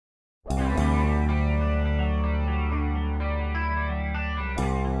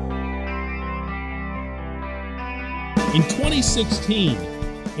In 2016,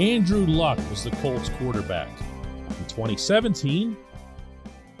 Andrew Luck was the Colts quarterback. In 2017,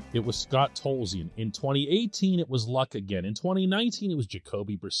 it was Scott Tolzien. In 2018, it was Luck again. In 2019, it was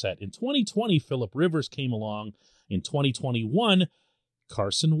Jacoby Brissett. In 2020, Phillip Rivers came along. In 2021,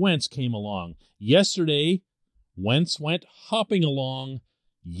 Carson Wentz came along. Yesterday, Wentz went hopping along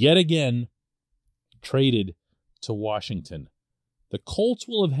yet again, traded to Washington. The Colts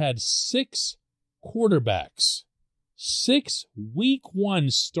will have had 6 quarterbacks, 6 week 1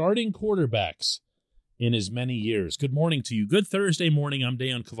 starting quarterbacks in as many years. Good morning to you. Good Thursday morning. I'm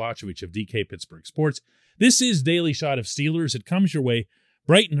Dejan Kovacevic of DK Pittsburgh Sports. This is Daily Shot of Steelers. It comes your way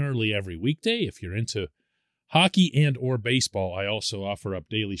bright and early every weekday. If you're into hockey and or baseball, I also offer up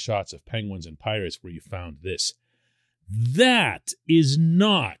daily shots of Penguins and Pirates where you found this. That is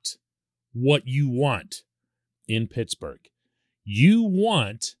not what you want in Pittsburgh. You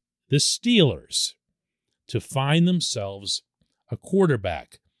want the Steelers to find themselves a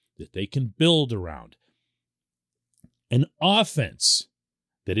quarterback that they can build around. An offense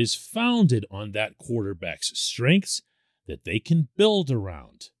that is founded on that quarterback's strengths that they can build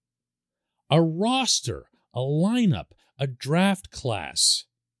around. A roster, a lineup, a draft class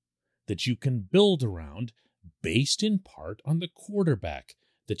that you can build around based in part on the quarterback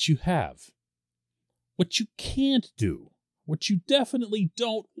that you have. What you can't do, what you definitely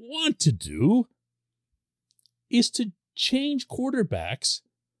don't want to do, is to change quarterbacks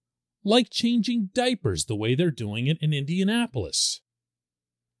like changing diapers the way they're doing it in Indianapolis.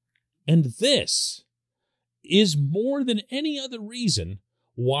 And this is more than any other reason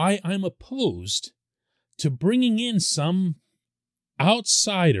why I'm opposed to bringing in some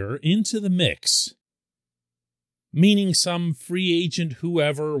outsider into the mix, meaning some free agent,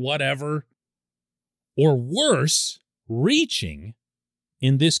 whoever, whatever, or worse, reaching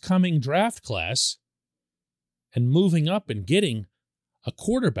in this coming draft class and moving up and getting a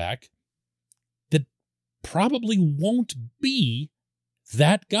quarterback that probably won't be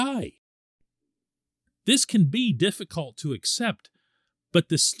that guy. This can be difficult to accept, but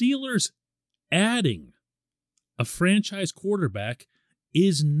the Steelers adding a franchise quarterback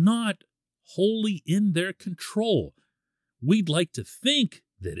is not wholly in their control. We'd like to think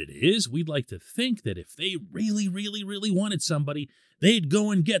that it is. We'd like to think that if they really, really, really wanted somebody, they'd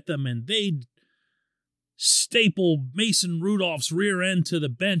go and get them and they'd staple Mason Rudolph's rear end to the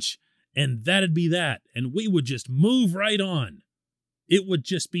bench and that'd be that. And we would just move right on. It would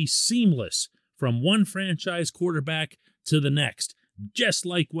just be seamless from one franchise quarterback to the next. Just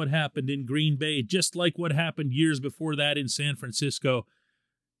like what happened in Green Bay, just like what happened years before that in San Francisco.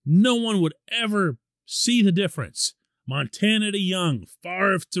 No one would ever see the difference. Montana to Young,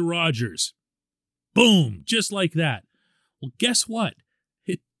 Favre to Rodgers. Boom, just like that. Well, guess what?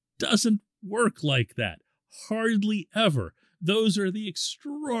 It doesn't work like that. Hardly ever. Those are the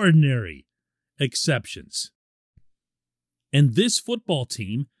extraordinary exceptions. And this football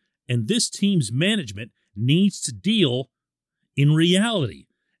team and this team's management needs to deal in reality.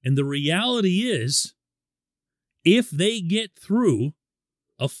 And the reality is, if they get through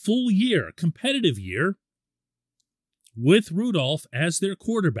a full year, a competitive year, with Rudolph as their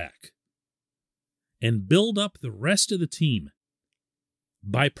quarterback, and build up the rest of the team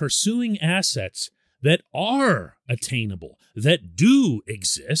by pursuing assets that are attainable, that do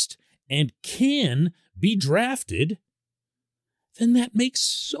exist, and can be drafted, then that makes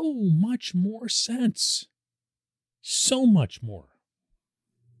so much more sense. So much more.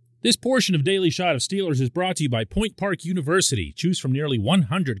 This portion of Daily Shot of Steelers is brought to you by Point Park University. Choose from nearly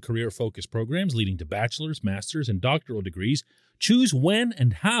 100 career-focused programs leading to bachelor's, master's, and doctoral degrees. Choose when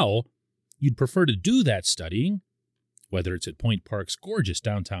and how you'd prefer to do that studying, whether it's at Point Park's gorgeous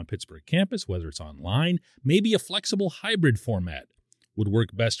downtown Pittsburgh campus, whether it's online, maybe a flexible hybrid format would work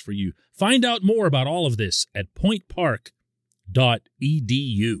best for you. Find out more about all of this at pointpark.edu.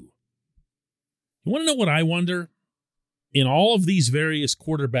 You want to know what I wonder? In all of these various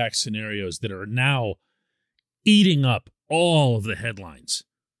quarterback scenarios that are now eating up all of the headlines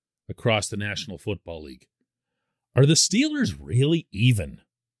across the National Football League, are the Steelers really even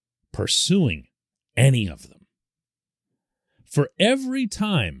pursuing any of them? For every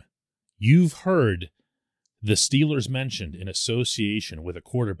time you've heard the Steelers mentioned in association with a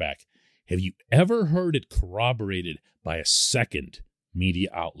quarterback, have you ever heard it corroborated by a second media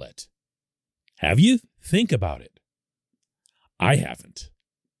outlet? Have you? Think about it. I haven't.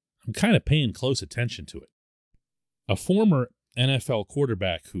 I'm kind of paying close attention to it. A former NFL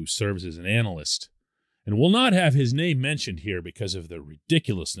quarterback who serves as an analyst, and will not have his name mentioned here because of the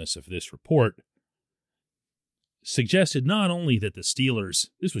ridiculousness of this report, suggested not only that the Steelers,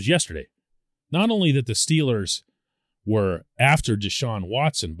 this was yesterday, not only that the Steelers were after Deshaun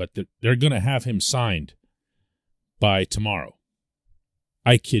Watson, but they're going to have him signed by tomorrow.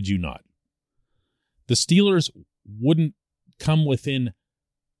 I kid you not. The Steelers wouldn't come within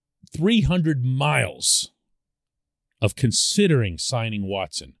 300 miles of considering signing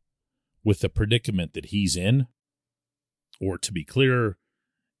Watson with the predicament that he's in, or to be clearer,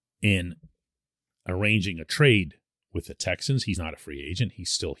 in arranging a trade with the Texans. He's not a free agent.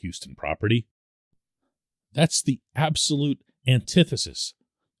 He's still Houston property. That's the absolute antithesis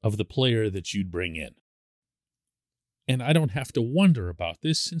of the player that you'd bring in. And I don't have to wonder about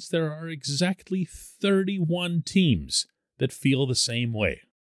this since there are exactly 31 teams that feel the same way.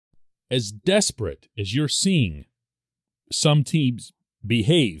 As desperate as you're seeing some teams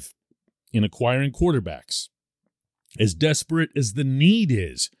behave in acquiring quarterbacks, as desperate as the need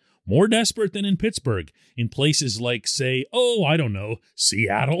is, more desperate than in Pittsburgh, in places like, say,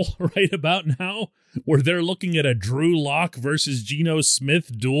 Seattle right about now, where they're looking at a Drew Lock versus Geno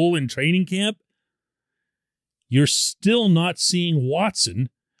Smith duel in training camp, you're still not seeing Watson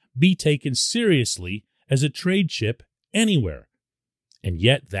be taken seriously as a trade chip anywhere. And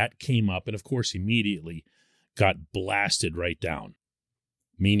yet that came up and, of course, immediately got blasted right down,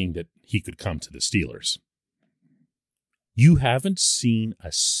 meaning that he could come to the Steelers. You haven't seen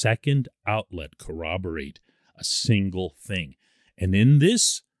a second outlet corroborate a single thing. And in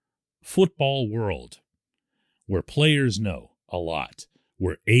this football world, where players know a lot,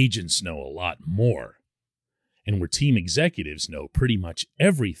 where agents know a lot more, and where team executives know pretty much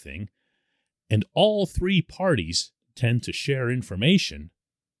everything, and all three parties tend to share information,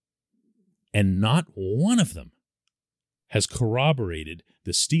 and not one of them has corroborated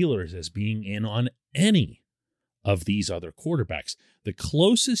the Steelers as being in on any of these other quarterbacks. The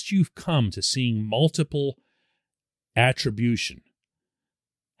closest you've come to seeing multiple attribution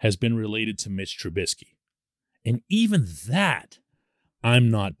has been related to Mitch Trubisky. And even that, I'm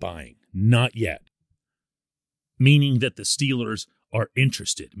not buying. Not yet. Meaning that the Steelers are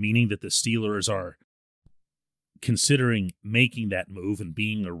interested. Meaning that the Steelers are considering making that move and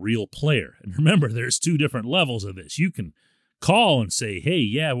being a real player. And remember, there's two different levels of this. You can call and say, hey,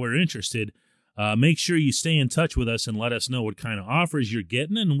 yeah, we're interested. Make sure you stay in touch with us and let us know what kind of offers you're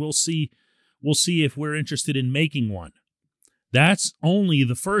getting, and we'll see if we're interested in making one. That's only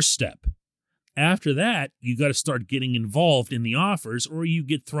the first step. After that, you got to start getting involved in the offers, or you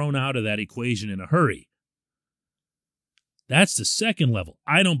get thrown out of that equation in a hurry. That's the second level.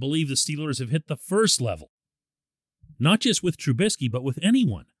 I don't believe the Steelers have hit the first level. Not just with Trubisky, but with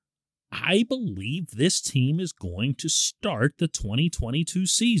anyone. I believe this team is going to start the 2022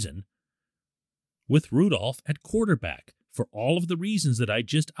 season with Rudolph at quarterback for all of the reasons that I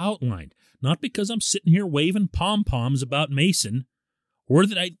just outlined. Not because I'm sitting here waving pom-poms about Mason, or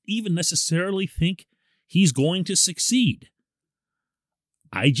that I even necessarily think he's going to succeed.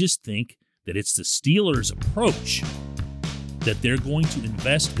 I just think that it's the Steelers' approach that they're going to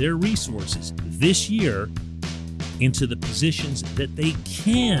invest their resources this year into the positions that they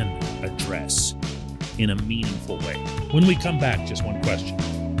can address in a meaningful way. When we come back, just one question.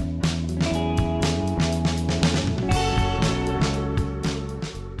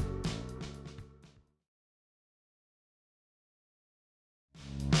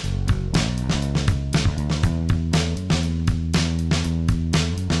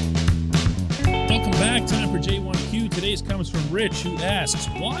 Today's comes from Rich, who asks,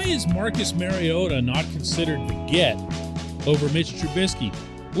 why is Marcus Mariota not considered the get over Mitch Trubisky?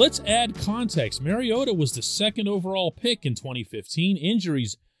 Let's add context. Mariota was the second overall pick in 2015.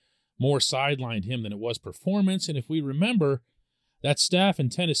 Injuries more sidelined him than it was performance. And if we remember, that staff in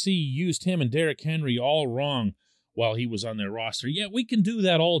Tennessee used him and Derrick Henry all wrong while he was on their roster. Yeah, we can do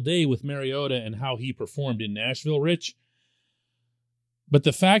that all day with Mariota and how he performed in Nashville, Rich. But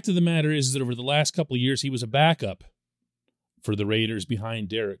the fact of the matter is that over the last couple of years, he was a backup for the Raiders behind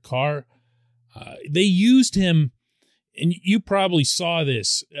Derek Carr. They used him, and you probably saw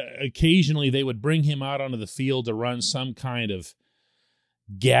this. Occasionally, they would bring him out onto the field to run some kind of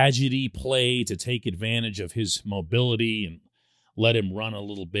gadgety play to take advantage of his mobility and let him run a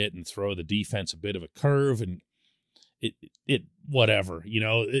little bit and throw the defense a bit of a curve. And it whatever,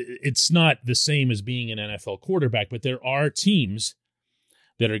 it's not the same as being an NFL quarterback, but there are teams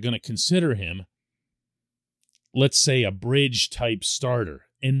that are going to consider him, let's say, a bridge-type starter.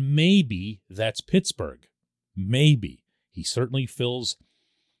 And maybe that's Pittsburgh. Maybe. He certainly fills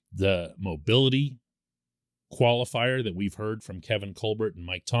the mobility qualifier that we've heard from Kevin Colbert and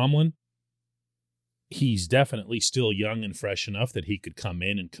Mike Tomlin. He's definitely still young and fresh enough that he could come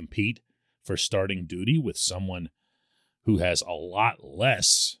in and compete for starting duty with someone who has a lot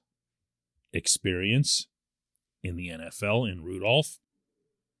less experience in the NFL in Rudolph.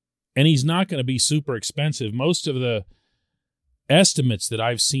 And he's not going to be super expensive. Most of the estimates that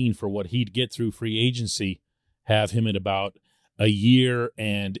I've seen for what he'd get through free agency have him at about a year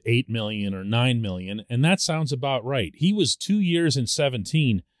and $8 million or $9 million, and that sounds about right. He was 2 years and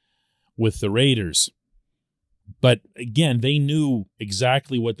 17 with the Raiders, but again, they knew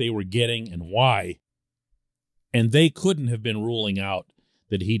exactly what they were getting and why, and they couldn't have been ruling out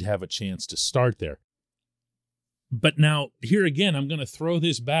that he'd have a chance to start there. But now, here again, I'm going to throw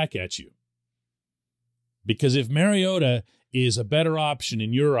this back at you, because if Mariota is a better option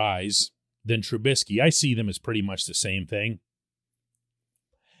in your eyes than Trubisky, I see them as pretty much the same thing.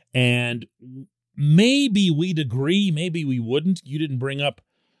 And maybe we'd agree, maybe we wouldn't. You didn't bring up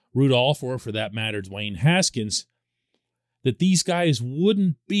Rudolph or, for that matter, Dwayne Haskins, that these guys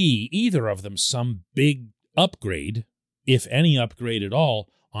wouldn't be, either of them, some big upgrade, if any upgrade at all,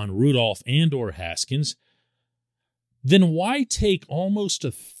 on Rudolph and or Haskins. Then why take almost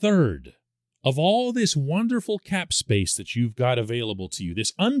a third of all this wonderful cap space that you've got available to you,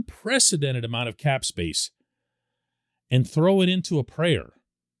 this unprecedented amount of cap space, and throw it into a prayer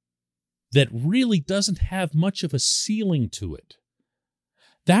that really doesn't have much of a ceiling to it?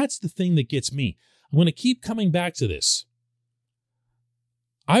 That's the thing that gets me. I'm going to keep coming back to this.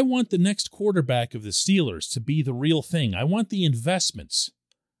 I want the next quarterback of the Steelers to be the real thing. I want the investments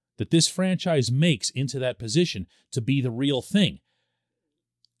that this franchise makes into that position to be the real thing.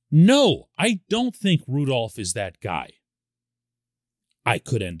 No, I don't think Rudolph is that guy. I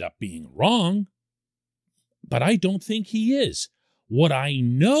could end up being wrong, but I don't think he is. What I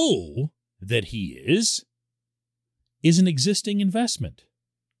know that he is an existing investment.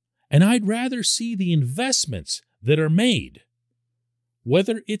 And I'd rather see the investments that are made,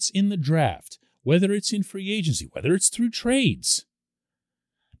 whether it's in the draft, whether it's in free agency, whether it's through trades,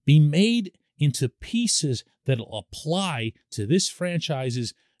 be made into pieces that'll apply to this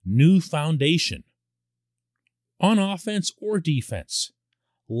franchise's new foundation, on offense or defense.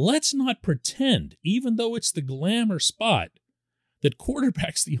 Let's not pretend, even though it's the glamour spot, that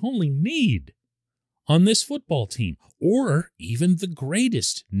quarterback's the only need on this football team, or even the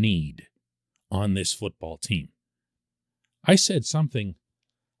greatest need on this football team. I said something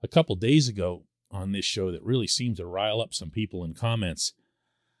a couple days ago on this show that really seemed to rile up some people in comments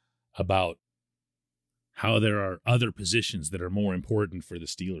about how there are other positions that are more important for the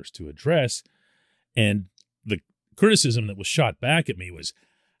Steelers to address. And the criticism that was shot back at me was,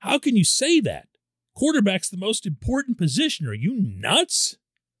 how can you say that? Quarterback's the most important position. Are you nuts?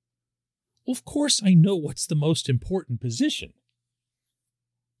 Well, of course I know what's the most important position.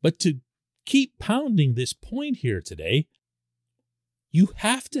 But to keep pounding this point here today, you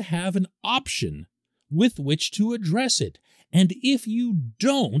have to have an option with which to address it. And if you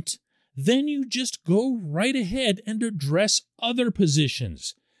don't, then you just go right ahead and address other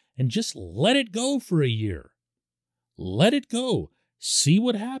positions and just let it go for a year. Let it go. See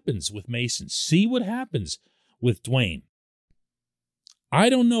what happens with Mason. See what happens with Dwayne. I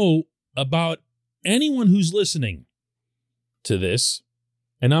don't know about anyone who's listening to this,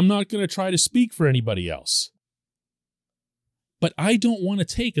 and I'm not going to try to speak for anybody else, but I don't want to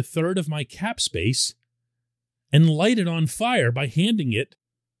take a third of my cap space and light it on fire by handing it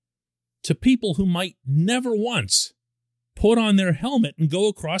to people who might never once put on their helmet and go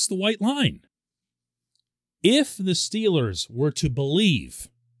across the white line. If the Steelers were to believe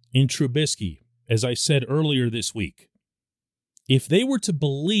in Trubisky, as I said earlier this week, if they were to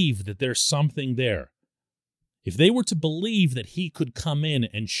believe that there's something there, if they were to believe that he could come in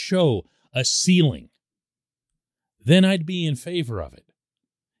and show a ceiling, then I'd be in favor of it.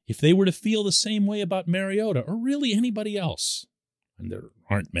 If they were to feel the same way about Mariota, or really anybody else, and there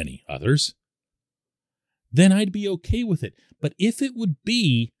aren't many others, then I'd be okay with it. But if it would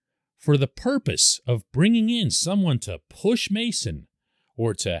be for the purpose of bringing in someone to push Mason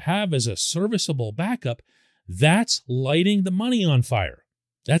or to have as a serviceable backup, that's lighting the money on fire.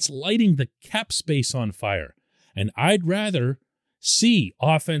 That's lighting the cap space on fire. And I'd rather see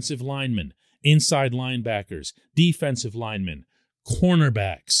offensive linemen, inside linebackers, defensive linemen,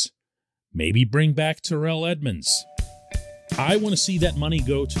 cornerbacks, maybe bring back Terrell Edmunds. I want to see that money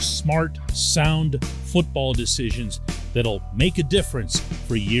go to smart, sound football decisions that'll make a difference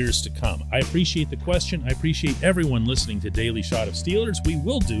for years to come. I appreciate the question. I appreciate everyone listening to Daily Shot of Steelers. We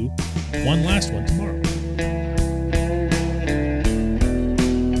will do one last one tomorrow.